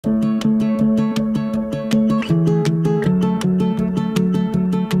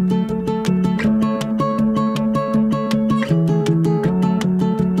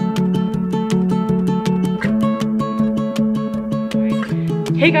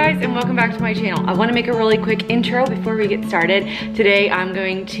guys, and welcome back to my channel. I want to make a really quick intro before we get started. Today I'm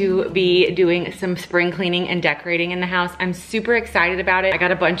going to be doing some spring cleaning and decorating in the house. I'm super excited about it. I got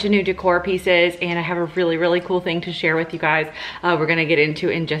a bunch of new decor pieces and I have a really cool thing to share with you guys. We're gonna get into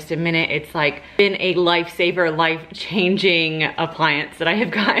in just a minute. It's like been a lifesaver, life-changing appliance that I have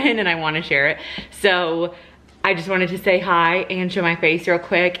gotten and I want to share it. So I just wanted to say hi and show my face real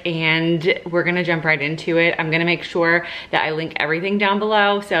quick, and we're gonna jump right into it. I'm gonna make sure that I link everything down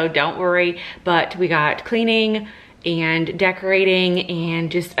below, so don't worry. But we got cleaning and decorating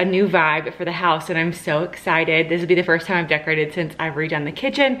and just a new vibe for the house, and I'm so excited. This will be the first time I've decorated since I've redone the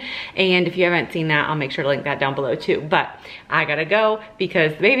kitchen, and if you haven't seen that, I'll make sure to link that down below too. But I gotta go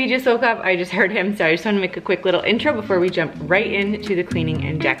because the baby just woke up. I just heard him, so I just wanna make a quick little intro before we jump right into the cleaning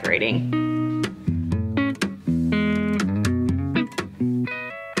and decorating.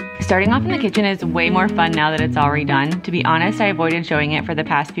 Starting off in the kitchen is way more fun now that it's all redone. To be honest, I avoided showing it for the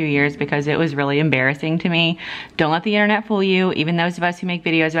past few years because it was really embarrassing to me. Don't let the internet fool you. Even those of us who make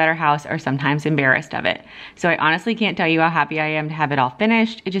videos about our house are sometimes embarrassed of it. So I honestly can't tell you how happy I am to have it all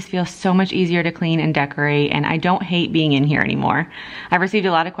finished. It just feels so much easier to clean and decorate, and I don't hate being in here anymore. I've received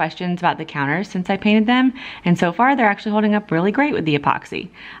a lot of questions about the counters since I painted them, and so far they're actually holding up really great with the epoxy.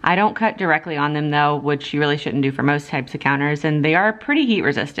 I don't cut directly on them though, which you really shouldn't do for most types of counters, and they are pretty heat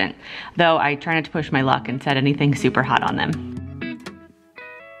resistant. Though I try not to push my luck and set anything super hot on them.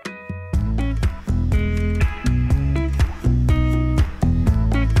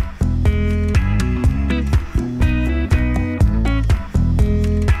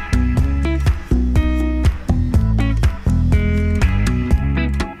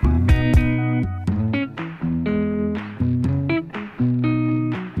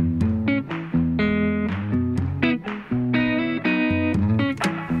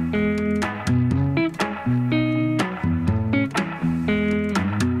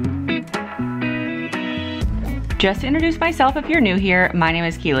 Just to introduce myself if you're new here, my name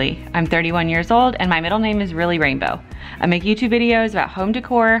is Kilee. I'm 31 years old and my middle name is really Rainbow. I make YouTube videos about home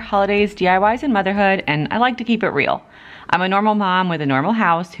decor, holidays, DIYs, and motherhood, and I like to keep it real. I'm a normal mom with a normal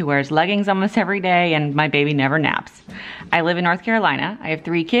house who wears leggings almost every day, and my baby never naps. I live in North Carolina. I have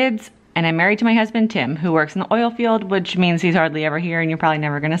 3 kids, and I'm married to my husband Tim, who works in the oil field, which means he's hardly ever here and you're probably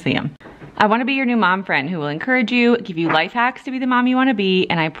never gonna see him. I want to be your new mom friend who will encourage you, give you life hacks to be the mom you want to be,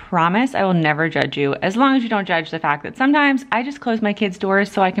 and I promise I will never judge you, as long as you don't judge the fact that sometimes I just close my kids'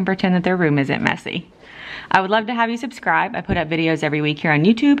 doors so I can pretend that their room isn't messy. I would love to have you subscribe. I put up videos every week here on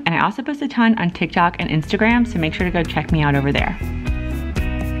YouTube, and I also post a ton on TikTok and Instagram, so make sure to go check me out over there.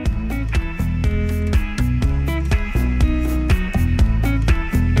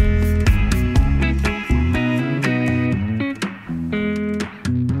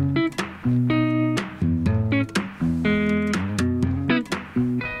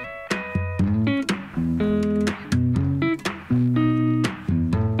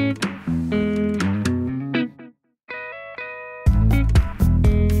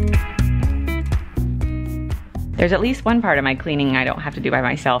 There's at least one part of my cleaning I don't have to do by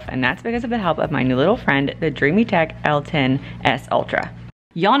myself, and that's because of the help of my new little friend, the DreamyTech L10S Ultra.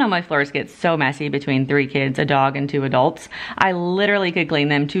 Y'all know my floors get so messy between 3 kids, a dog, and 2 adults. I literally could clean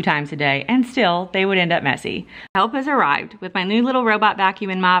them 2 times a day, and still, they would end up messy. Help has arrived. With my new little robot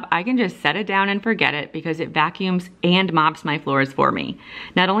vacuum and mop, I can just set it down and forget it because it vacuums and mops my floors for me.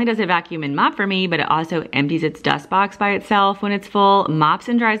 Not only does it vacuum and mop for me, but it also empties its dust box by itself when it's full, mops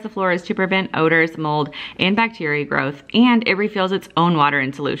and dries the floors to prevent odors, mold, and bacteria growth, and it refills its own water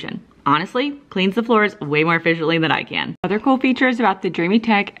in solution. Honestly, cleans the floors way more efficiently than I can. Other cool features about the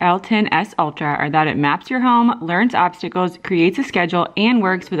DreamyTech L10S Ultra are that it maps your home, learns obstacles, creates a schedule, and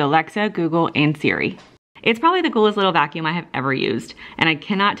works with Alexa, Google, and Siri. It's probably the coolest little vacuum I have ever used, and I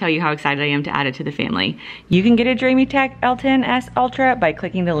cannot tell you how excited I am to add it to the family. You can get a DreamyTech L10S Ultra by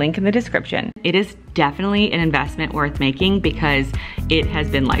clicking the link in the description. It is definitely an investment worth making because it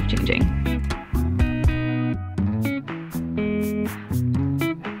has been life-changing.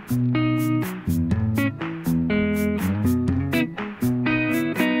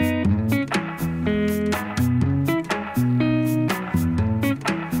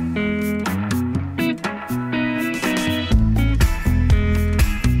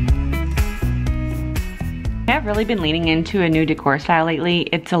 I've really been leaning into a new decor style lately.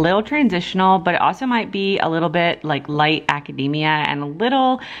 It's a little transitional, but it also might be a little bit like light academia and a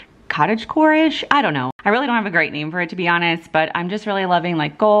little cottagecore-ish. I don't know. I really don't have a great name for it, to be honest, but I'm just really loving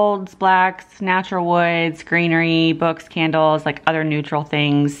like golds, blacks, natural woods, greenery, books, candles, like other neutral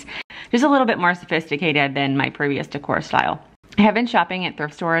things. Just a little bit more sophisticated than my previous decor style. I have been shopping at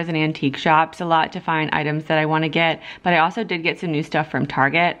thrift stores and antique shops a lot to find items that I want to get, but I also did get some new stuff from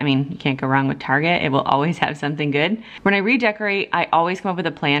Target. I mean, you can't go wrong with Target. It will always have something good. When I redecorate, I always come up with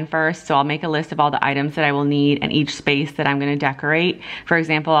a plan first, so I'll make a list of all the items that I will need in each space that I'm going to decorate. For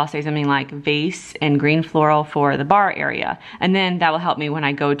example, I'll say something like vase and green floral for the bar area, and then that will help me when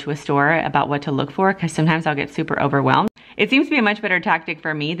I go to a store about what to look for, because sometimes I'll get super overwhelmed. It seems to be a much better tactic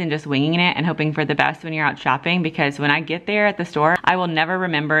for me than just winging it and hoping for the best when you're out shopping, because when I get there at the store, I will never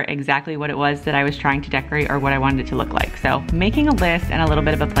remember exactly what it was that I was trying to decorate or what I wanted it to look like. So making a list and a little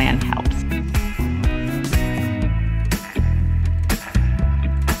bit of a plan helps.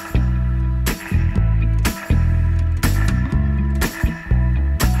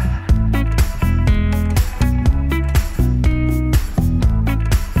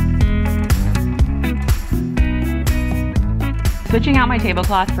 Switching out my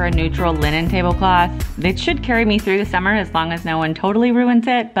tablecloth for a neutral linen tablecloth. It should carry me through the summer as long as no one totally ruins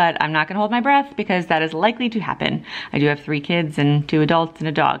it, but I'm not gonna hold my breath because that is likely to happen. I do have 3 kids and 2 adults and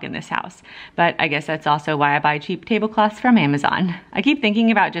a dog in this house, but I guess that's also why I buy cheap tablecloths from Amazon. I keep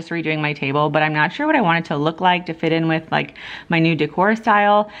thinking about just redoing my table, but I'm not sure what I want it to look like to fit in with like my new decor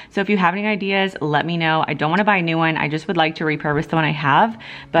style. So if you have any ideas, let me know. I don't wanna buy a new one. I just would like to repurpose the one I have,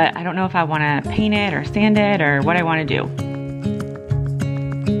 but I don't know if I wanna paint it or sand it or what I wanna do.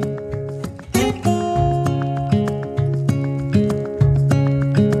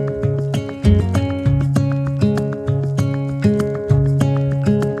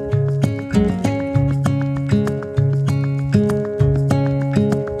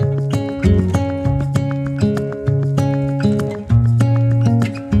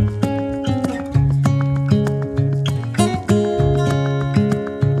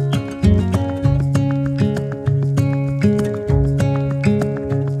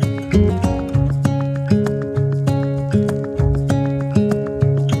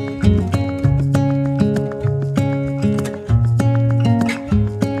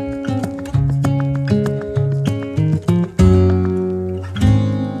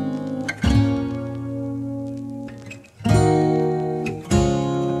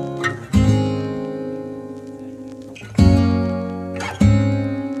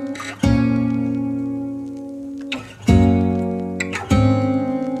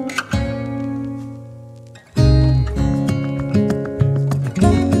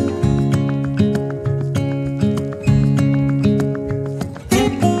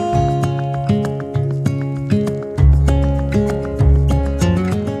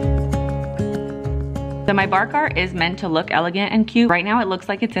 So my bar cart is meant to look elegant and cute. Right now it looks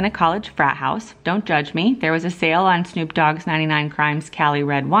like it's in a college frat house. Don't judge me. There was a sale on Snoop Dogg's 99 Crimes Cali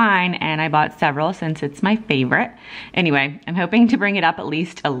red wine and I bought several since it's my favorite. Anyway, I'm hoping to bring it up at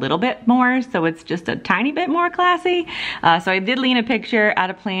least a little bit more so it's just a tiny bit more classy. So I did lean a picture, add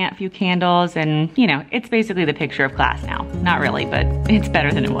a plant, a few candles, and you know, it's basically the picture of class now. Not really, but it's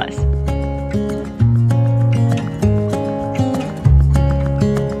better than it was.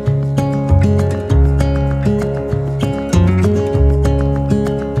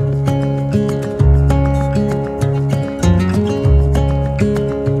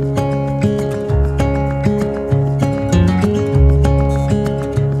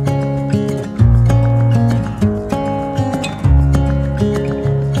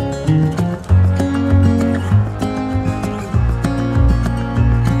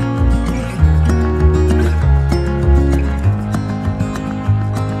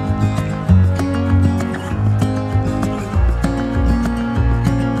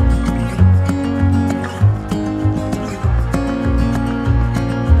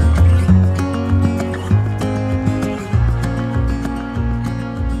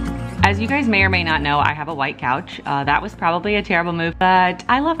 As you guys may or may not know, I have a white couch. That was probably a terrible move, but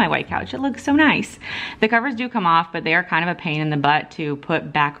I love my white couch. It looks so nice. The covers do come off, but they are kind of a pain in the butt to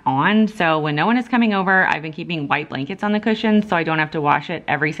put back on. So when no one is coming over, I've been keeping white blankets on the cushions so I don't have to wash it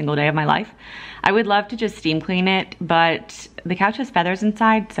every single day of my life. I would love to just steam clean it, but the couch has feathers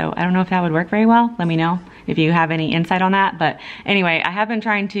inside, so I don't know if that would work very well. Let me know if you have any insight on that. But anyway, I have been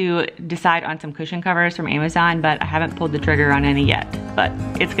trying to decide on some cushion covers from Amazon, but I haven't pulled the trigger on any yet, but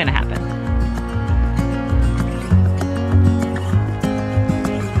it's gonna happen.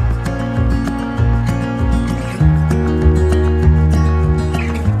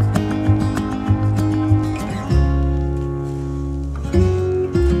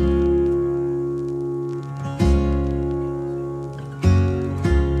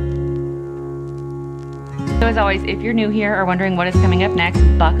 So as always, if you're new here or wondering what is coming up next,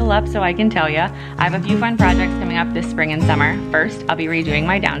 buckle up so I can tell you. I have a few fun projects coming up this spring and summer. First, I'll be redoing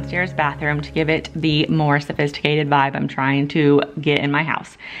my downstairs bathroom to give it the more sophisticated vibe I'm trying to get in my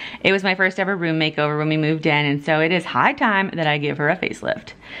house. It was my first ever room makeover when we moved in, and so it is high time that I give her a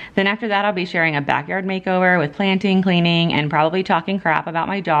facelift. Then after that, I'll be sharing a backyard makeover with planting, cleaning, and probably talking crap about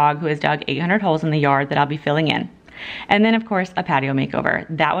my dog who has dug 800 holes in the yard that I'll be filling in. And then of course, a patio makeover.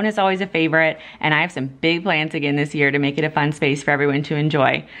 That one is always a favorite, and I have some big plans again this year to make it a fun space for everyone to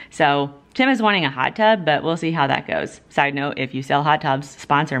enjoy. So Tim is wanting a hot tub, but we'll see how that goes. Side note, if you sell hot tubs,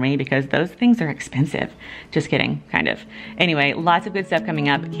 sponsor me because those things are expensive. Just kidding, kind of. Anyway, lots of good stuff coming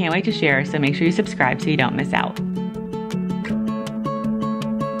up. Can't wait to share, so make sure you subscribe so you don't miss out.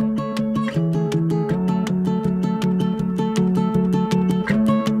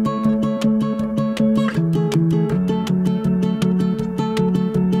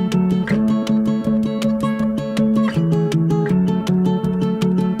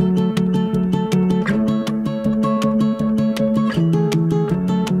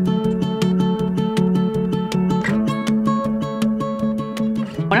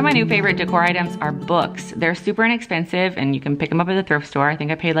 One of my new favorite decor items are books. They're super inexpensive and you can pick them up at the thrift store. I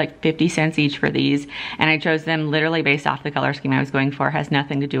think I paid like 50 cents each for these, and I chose them literally based off the color scheme I was going for. It has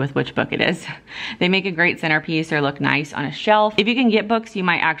nothing to do with which book it is. They make a great centerpiece or look nice on a shelf. If you can get books you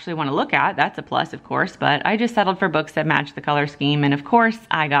might actually want to look at, that's a plus of course, but I just settled for books that match the color scheme, and of course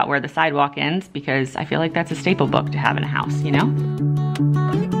I got Where the Sidewalk Ends because I feel like that's a staple book to have in a house, you know?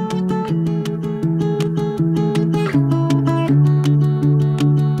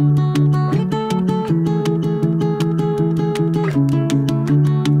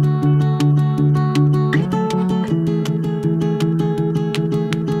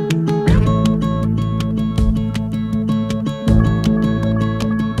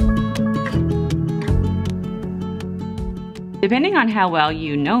 Depending on how well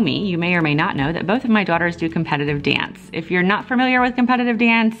you know me, you may or may not know that both of my daughters do competitive dance. If you're not familiar with competitive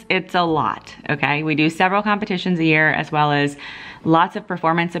dance, it's a lot, okay? We do several competitions a year, as well as lots of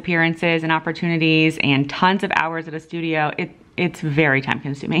performance appearances and opportunities and tons of hours at a studio. It's very time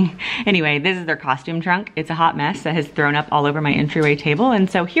consuming. Anyway, this is their costume trunk. It's a hot mess that has thrown up all over my entryway table, and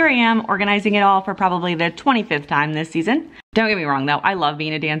so here I am organizing it all for probably the 25th time this season. Don't get me wrong though, I love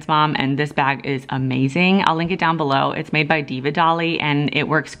being a dance mom, and this bag is amazing. I'll link it down below. It's made by Diva Dolly and it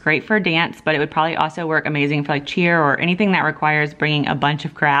works great for dance, but it would probably also work amazing for like cheer or anything that requires bringing a bunch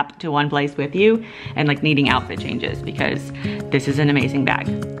of crap to one place with you and like needing outfit changes, because this is an amazing bag.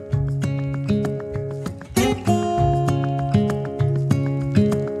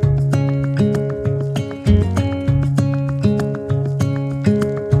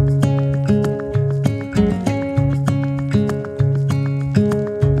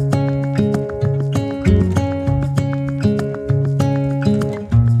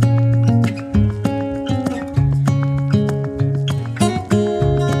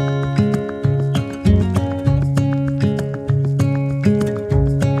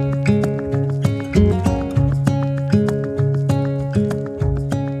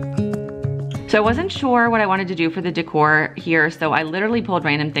 So I wasn't sure what I wanted to do for the decor here, so I literally pulled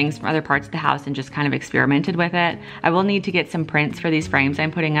random things from other parts of the house and just kind of experimented with it. I will need to get some prints for these frames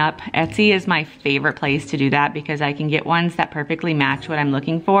I'm putting up. Etsy is my favorite place to do that because I can get ones that perfectly match what I'm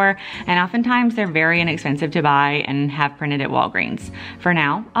looking for, and oftentimes they're very inexpensive to buy and have printed at Walgreens. For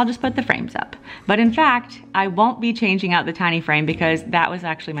now, I'll just put the frames up. But in fact, I won't be changing out the tiny frame because that was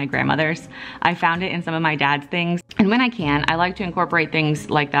actually my grandmother's. I found it in some of my dad's things, and when I can, I like to incorporate things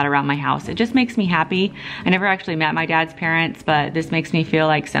like that around my house. It just makes me happy. I never actually met my dad's parents, but this makes me feel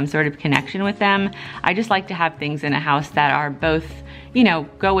like some sort of connection with them. I just like to have things in a house that are both, you know,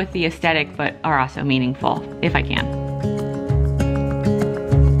 go with the aesthetic, but are also meaningful, if I can.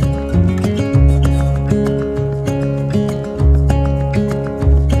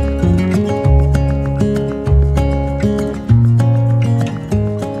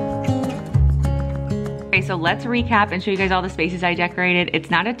 So let's recap and show you guys all the spaces I decorated. It's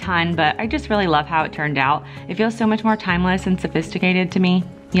not a ton, but I just really love how it turned out. It feels so much more timeless and sophisticated to me.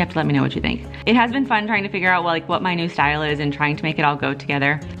 You have to let me know what you think. It has been fun trying to figure out what my new style is and trying to make it all go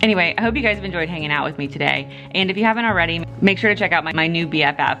together. Anyway, I hope you guys have enjoyed hanging out with me today. And if you haven't already, make sure to check out my new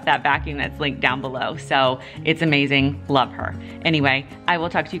BFF, that vacuum that's linked down below. So it's amazing, love her. Anyway, I will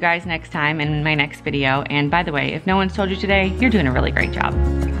talk to you guys next time in my next video. And by the way, if no one's told you today, you're doing a really great job.